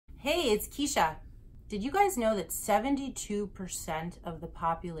Hey, it's Keisha. Did you guys know that 72% of the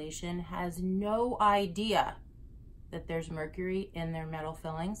population has no idea that there's mercury in their metal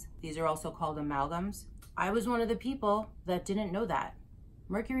fillings? These are also called amalgams. I was one of the people that didn't know that.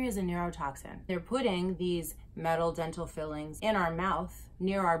 Mercury is a neurotoxin. They're putting these metal dental fillings in our mouth,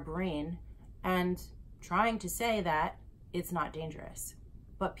 near our brain, and trying to say that it's not dangerous.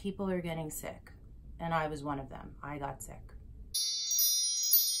 But people are getting sick, and I was one of them. I got sick.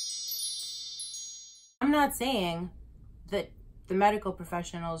 I'm not saying that the medical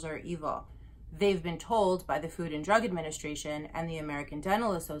professionals are evil. They've been told by the Food and Drug Administration and the American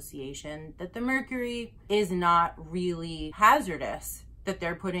Dental Association that the mercury is not really hazardous that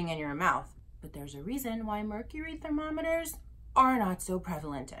they're putting in your mouth. But there's a reason why mercury thermometers are not so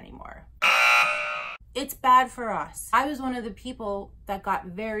prevalent anymore. It's bad for us. I was one of the people that got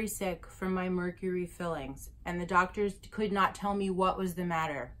very sick from my mercury fillings, and the doctors could not tell me what was the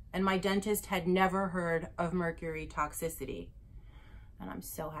matter. And my dentist had never heard of mercury toxicity. And I'm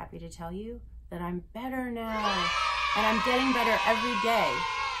so happy to tell you that I'm better now. And I'm getting better every day.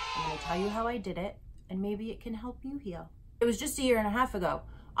 I'm gonna tell you how I did it, and maybe it can help you heal. It was just a year and a half ago.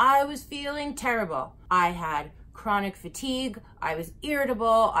 I was feeling terrible. I had chronic fatigue, I was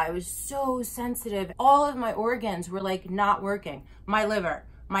irritable, I was so sensitive. All of my organs were like not working. My liver,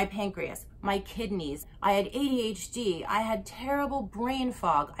 my pancreas, my kidneys. I had ADHD. I had terrible brain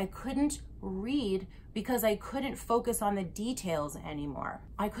fog. I couldn't read because I couldn't focus on the details anymore.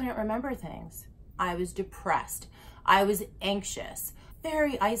 I couldn't remember things. I was depressed. I was anxious,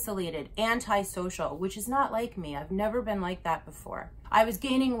 very isolated, antisocial, which is not like me. I've never been like that before. I was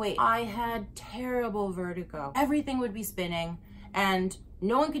gaining weight. I had terrible vertigo. Everything would be spinning, and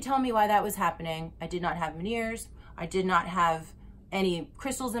no one could tell me why that was happening. I did not have Meniere's. I did not have any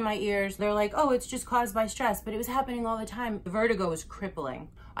crystals in my ears. They're like, oh, it's just caused by stress, but it was happening all the time. The vertigo was crippling.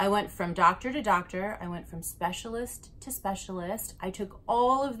 I went from doctor to doctor. I went from specialist to specialist. I took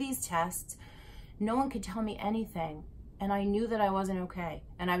all of these tests. No one could tell me anything. And I knew that I wasn't okay.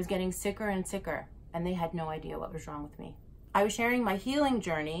 And I was getting sicker and sicker, and they had no idea what was wrong with me. I was sharing my healing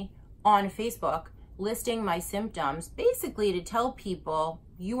journey on Facebook, listing my symptoms, basically to tell people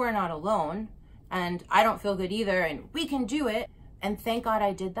you are not alone, and I don't feel good either, and we can do it. And thank God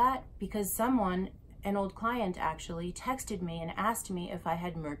I did that, because someone, an old client actually, texted me and asked me if I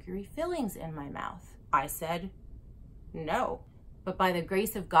had mercury fillings in my mouth. I said no. But by the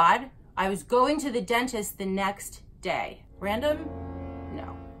grace of God, I was going to the dentist the next day. Random?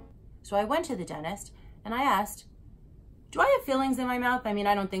 No. So I went to the dentist and I asked, do I have fillings in my mouth? I mean,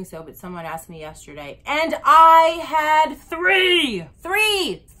 I don't think so, but someone asked me yesterday, and I had three.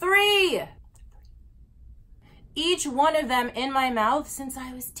 Each one of them in my mouth since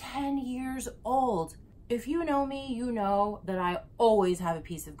I was 10 years old. If you know me, you know that I always have a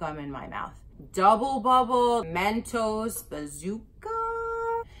piece of gum in my mouth. Double bubble, Mentos, Bazooka.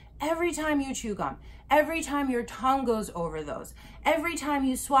 Every time you chew gum, every time your tongue goes over those, every time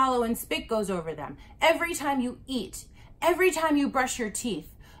you swallow and spit goes over them, every time you eat, every time you brush your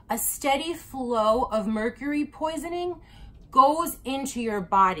teeth, a steady flow of mercury poisoning goes into your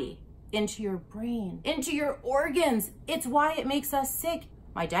body, into your brain, into your organs. It's why it makes us sick.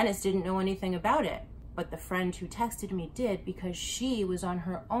 My dentist didn't know anything about it, but the friend who texted me did, because she was on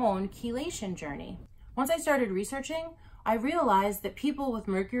her own chelation journey. Once I started researching, I realized that people with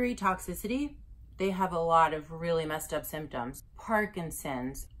mercury toxicity, they have a lot of really messed up symptoms.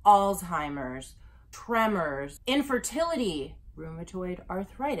 Parkinson's, Alzheimer's, tremors, infertility, rheumatoid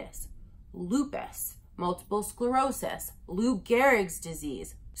arthritis, lupus, multiple sclerosis, Lou Gehrig's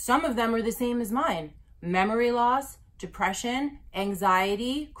disease. Some of them are the same as mine. Memory loss, depression,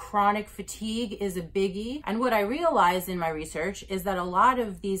 anxiety, chronic fatigue is a biggie. And what I realized in my research is that a lot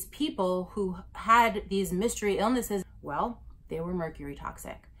of these people who had these mystery illnesses, well, they were mercury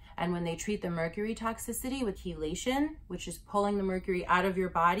toxic. And when they treat the mercury toxicity with chelation, which is pulling the mercury out of your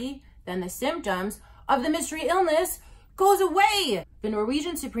body, then the symptoms of the mystery illness goes away. The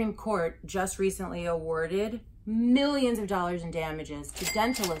Norwegian Supreme Court just recently awarded millions of dollars in damages to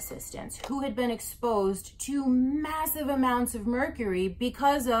dental assistants who had been exposed to massive amounts of mercury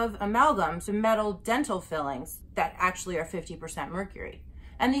because of amalgams, metal dental fillings that actually are 50% mercury.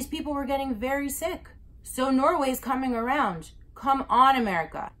 And these people were getting very sick. So Norway's coming around. Come on,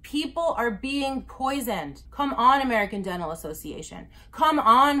 America. People are being poisoned. Come on, American Dental Association. Come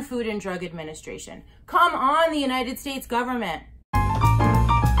on, Food and Drug Administration. Come on, the United States government.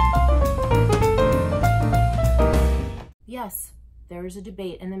 Yes, there is a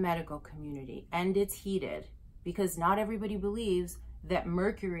debate in the medical community, and it's heated, because not everybody believes that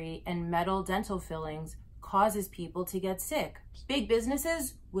mercury and metal dental fillings causes people to get sick. Big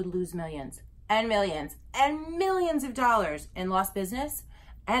businesses would lose millions and millions and millions of dollars in lost business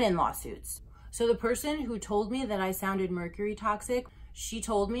and in lawsuits. So the person who told me that I sounded mercury toxic, she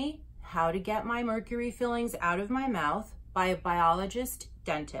told me how to get my mercury fillings out of my mouth by a biologist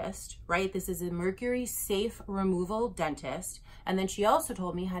dentist, right? This is a mercury safe removal dentist. And then she also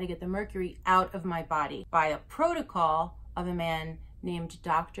told me how to get the mercury out of my body by a protocol of a man named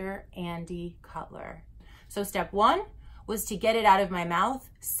Dr. Andy Cutler. So step 1 was to get it out of my mouth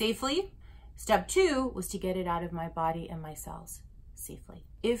safely. Step 2 was to get it out of my body and my cells safely.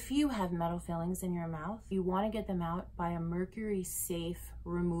 If you have metal fillings in your mouth, you want to get them out by a mercury safe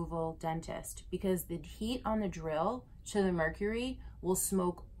removal dentist, because the heat on the drill to the mercury will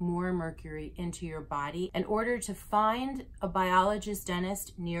smoke more mercury into your body. In order to find a biologist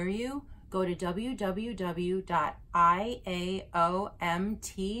dentist near you, go to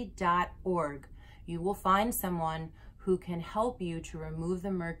www.iaomt.org. You will find someone who can help you to remove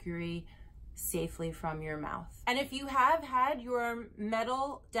the mercury safely from your mouth. And if you have had your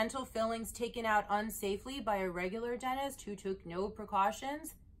metal dental fillings taken out unsafely by a regular dentist who took no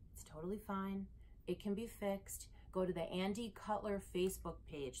precautions, it's totally fine. It can be fixed. Go to the Andy Cutler Facebook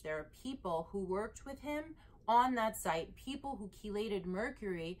page. There are people who worked with him on that site, people who chelated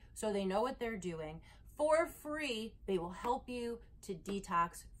mercury so they know what they're doing. For free, they will help you to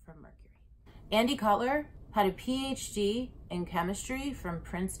detox from mercury. Andy Cutler had a PhD in chemistry from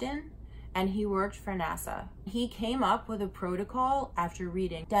Princeton, and he worked for NASA. He came up with a protocol after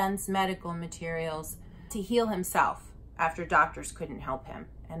reading dense medical materials to heal himself after doctors couldn't help him.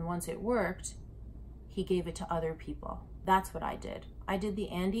 And once it worked, he gave it to other people. That's what I did. I did the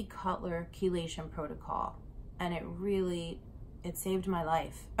Andy Cutler chelation protocol, and it saved my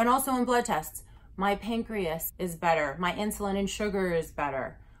life. And also in blood tests, my pancreas is better. My insulin and sugar is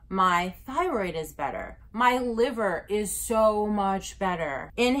better. My thyroid is better. My liver is so much better.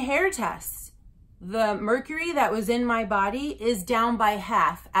 In hair tests, the mercury that was in my body is down by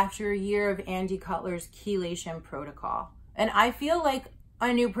half after a year of Andy Cutler's chelation protocol. And I feel like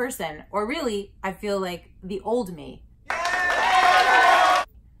a new person, or really, I feel like the old me.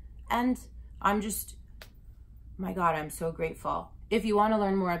 And my God, I'm so grateful. If you want to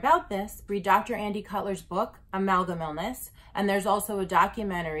learn more about this, read Dr. Andy Cutler's book, Amalgam Illness. And there's also a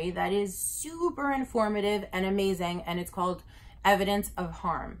documentary that is super informative and amazing, and it's called Evidence of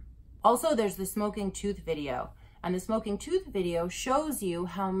Harm. Also, there's the smoking tooth video. And the smoking tooth video shows you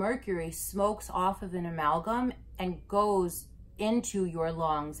how mercury smokes off of an amalgam and goes into your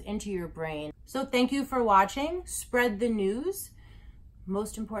lungs, into your brain. So thank you for watching. Spread the news.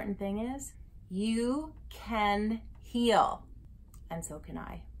 Most important thing is, you can heal. And so can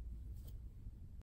I.